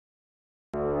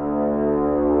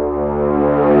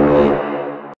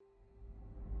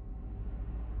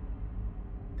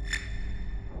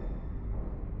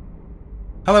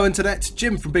Hello Internet,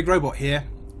 Jim from Big Robot here.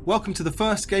 Welcome to the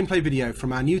first gameplay video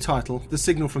from our new title, The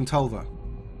Signal From Tölva.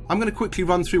 I'm going to quickly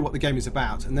run through what the game is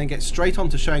about and then get straight on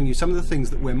to showing you some of the things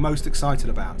that we're most excited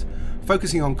about,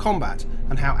 focusing on combat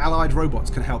and how allied robots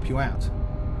can help you out.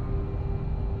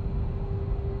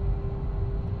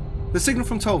 The Signal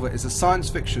From Tölva is a science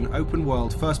fiction open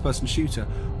world first person shooter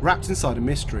wrapped inside a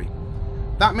mystery.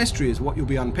 That mystery is what you'll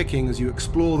be unpicking as you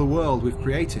explore the world we've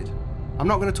created. I'm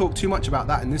not going to talk too much about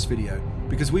that in this video,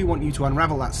 because we want you to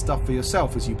unravel that stuff for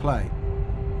yourself as you play.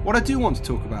 What I do want to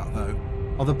talk about though,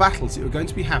 are the battles that you're going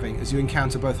to be having as you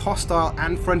encounter both hostile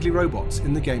and friendly robots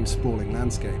in the game's sprawling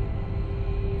landscape.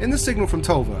 In the Signal From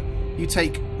Tölva, you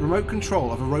take remote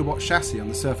control of a robot chassis on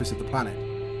the surface of the planet.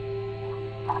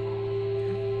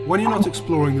 When you're not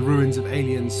exploring the ruins of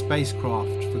alien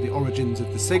spacecraft for the origins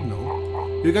of the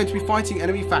signal, you're going to be fighting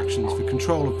enemy factions for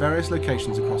control of various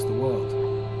locations across the world.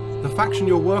 The faction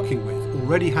you're working with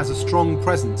already has a strong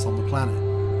presence on the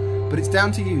planet, but it's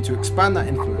down to you to expand that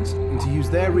influence and to use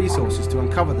their resources to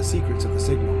uncover the secrets of the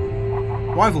signal.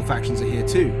 Rival factions are here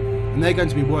too, and they're going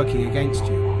to be working against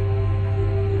you.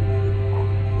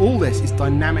 All this is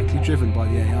dynamically driven by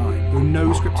the AI. There are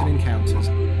no scripted encounters,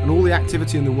 and all the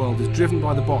activity in the world is driven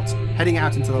by the bots heading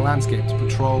out into the landscape to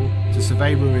patrol, to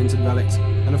survey ruins and relics,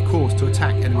 and of course to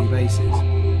attack enemy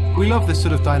bases. We love this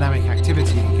sort of dynamic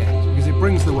activity in games because it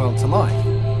brings the world to life,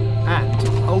 and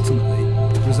ultimately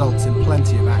results in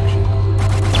plenty of action.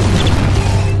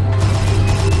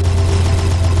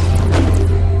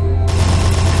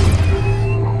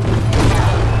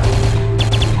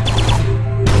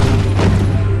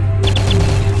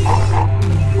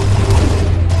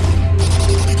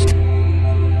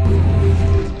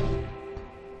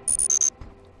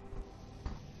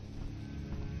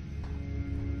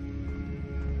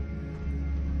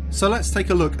 So let's take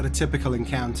a look at a typical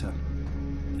encounter.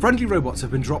 Friendly robots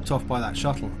have been dropped off by that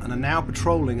shuttle and are now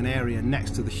patrolling an area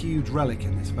next to the huge relic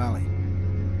in this valley.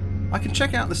 I can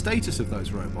check out the status of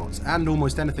those robots and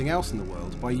almost anything else in the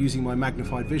world by using my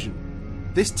magnified vision.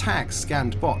 This tags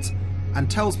scanned bots and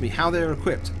tells me how they are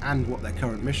equipped and what their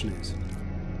current mission is.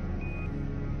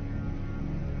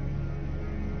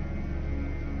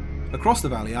 Across the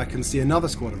valley I can see another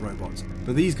squad of robots,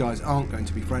 but these guys aren't going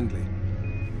to be friendly.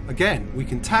 Again, we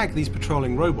can tag these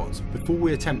patrolling robots before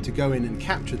we attempt to go in and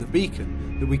capture the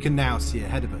beacon that we can now see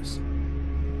ahead of us.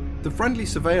 The friendly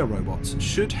surveyor robots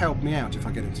should help me out if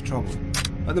I get into trouble.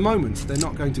 At the moment, they're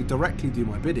not going to directly do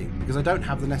my bidding because I don't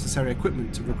have the necessary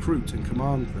equipment to recruit and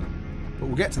command them, but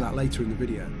we'll get to that later in the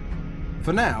video.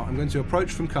 For now, I'm going to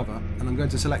approach from cover and I'm going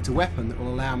to select a weapon that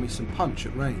will allow me some punch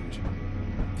at range.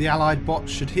 The allied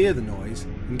bots should hear the noise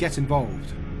and get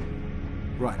involved.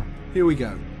 Right, here we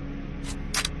go.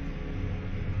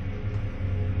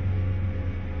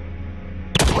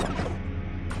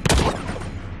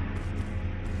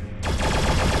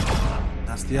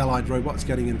 The allied robots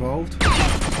getting involved. The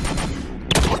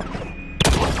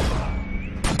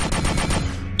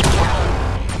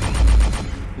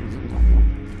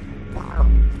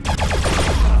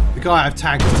guy I've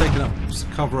tagged has taken up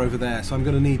cover over there, so I'm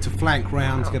going to need to flank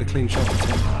round to get a clean shot at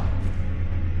him.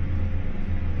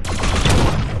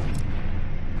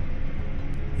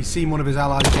 He's seen one of his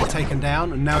allies get taken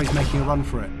down and now he's making a run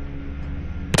for it.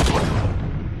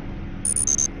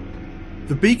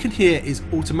 The beacon here is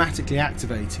automatically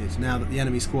activated now that the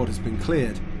enemy squad has been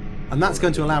cleared, and that's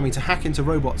going to allow me to hack into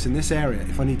robots in this area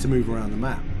if I need to move around the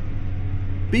map.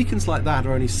 Beacons like that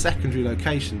are only secondary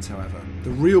locations, however. The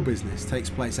real business takes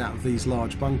place out of these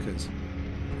large bunkers.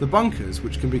 The bunkers,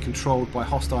 which can be controlled by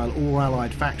hostile or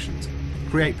allied factions,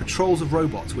 create patrols of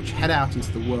robots which head out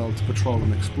into the world to patrol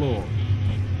and explore.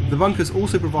 The bunkers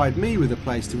also provide me with a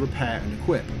place to repair and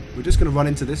equip. We're just going to run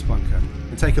into this bunker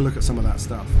and take a look at some of that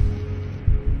stuff.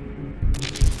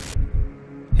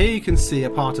 Here you can see a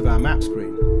part of our map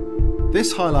screen.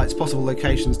 This highlights possible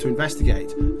locations to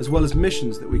investigate, as well as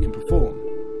missions that we can perform.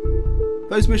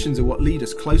 Those missions are what lead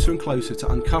us closer and closer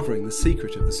to uncovering the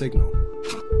secret of the signal.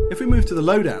 If we move to the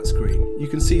loadout screen, you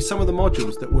can see some of the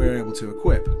modules that we're able to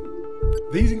equip.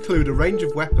 These include a range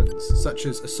of weapons, such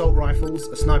as assault rifles,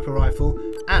 a sniper rifle,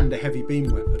 and a heavy beam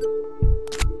weapon.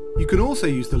 You can also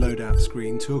use the loadout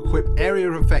screen to equip area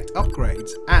of effect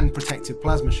upgrades and protective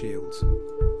plasma shields.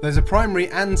 There's a primary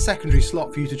and secondary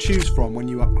slot for you to choose from when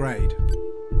you upgrade.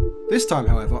 This time,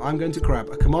 however, I'm going to grab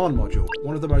a command module,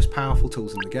 one of the most powerful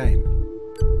tools in the game.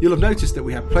 You'll have noticed that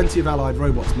we have plenty of allied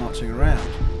robots marching around,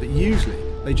 but usually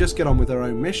they just get on with their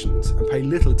own missions and pay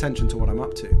little attention to what I'm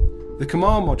up to. The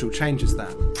command module changes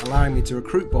that, allowing me to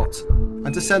recruit bots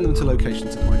and to send them to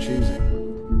locations of my choosing.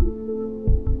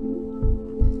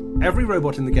 Every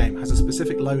robot in the game has a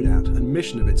specific loadout and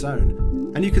mission of its own,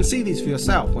 and you can see these for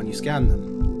yourself when you scan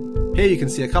them. Here you can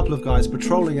see a couple of guys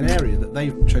patrolling an area that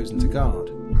they've chosen to guard.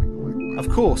 Of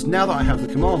course, now that I have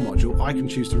the command module, I can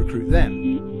choose to recruit them,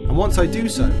 and once I do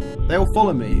so, they'll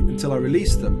follow me until I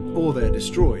release them or they're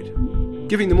destroyed.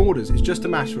 Giving them orders is just a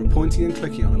matter of pointing and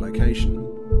clicking on a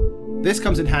location. This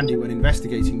comes in handy when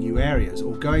investigating new areas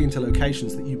or going into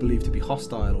locations that you believe to be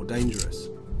hostile or dangerous.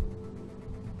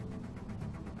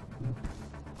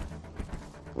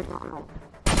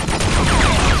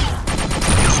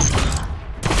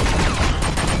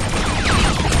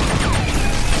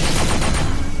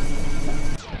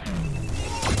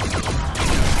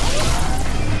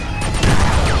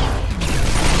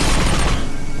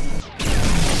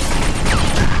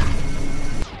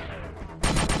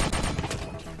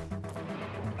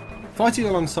 Fighting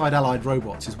alongside allied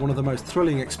robots is one of the most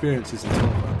thrilling experiences in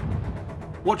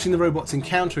Tölva. Watching the robots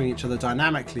encountering each other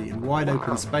dynamically in wide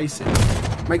open spaces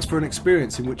makes for an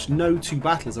experience in which no two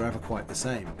battles are ever quite the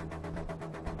same.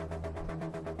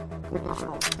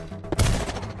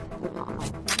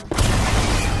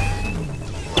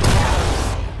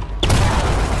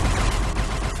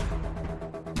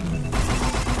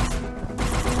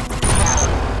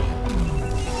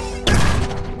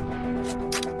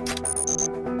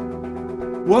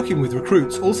 Working with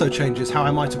recruits also changes how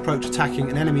I might approach attacking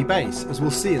an enemy base, as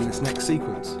we'll see in this next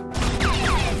sequence.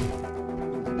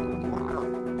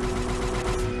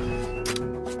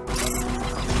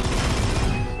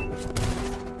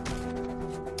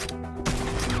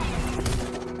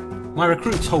 My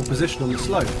recruits hold position on the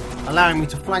slope, allowing me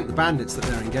to flank the bandits that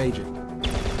they're engaging.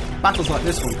 Battles like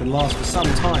this one can last for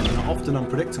some time and are often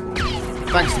unpredictable,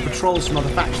 thanks to patrols from other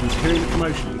factions hearing the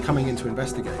commotion and coming in to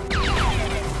investigate.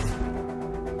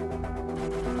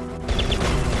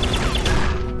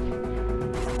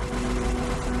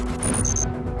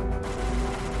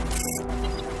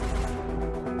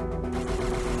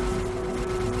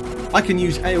 I can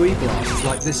use AoE blasts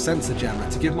like this sensor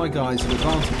jammer to give my guys an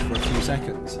advantage for a few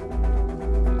seconds.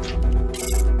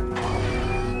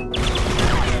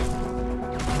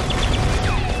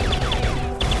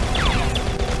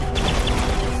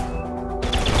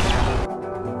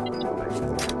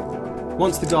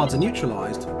 Once the guards are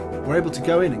neutralised, we're able to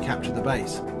go in and capture the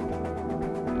base.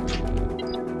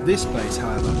 This base,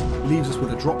 however, leaves us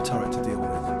with a drop turret to deal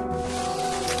with.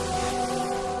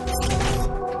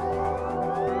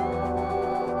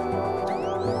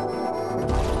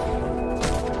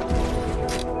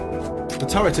 The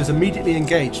turret has immediately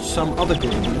engaged some other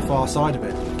group on the far side of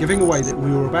it, giving away that we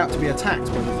were about to be attacked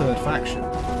by the third faction.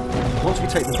 Once we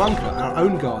take the bunker, our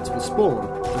own guards will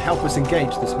spawn and help us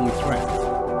engage this new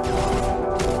threat.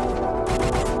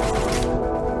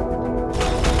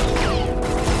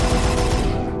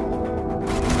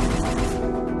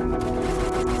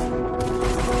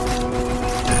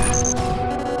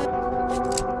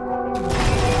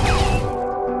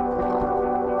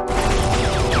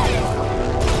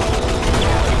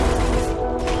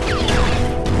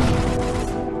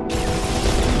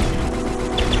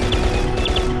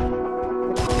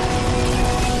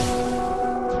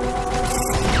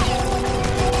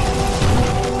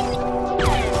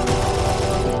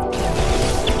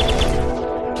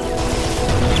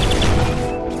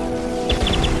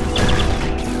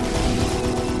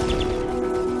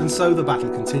 And so the battle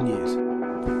continues.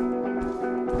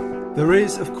 There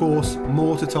is, of course,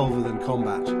 more to Tölva than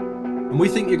combat, and we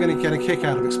think you're going to get a kick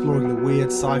out of exploring the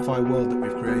weird sci-fi world that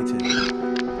we've created.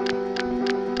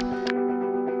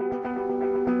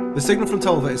 The Signal From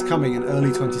Tölva is coming in early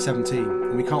 2017,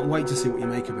 and we can't wait to see what you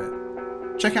make of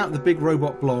it. Check out the Big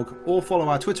Robot blog or follow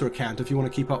our Twitter account if you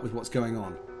want to keep up with what's going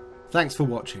on. Thanks for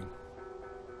watching.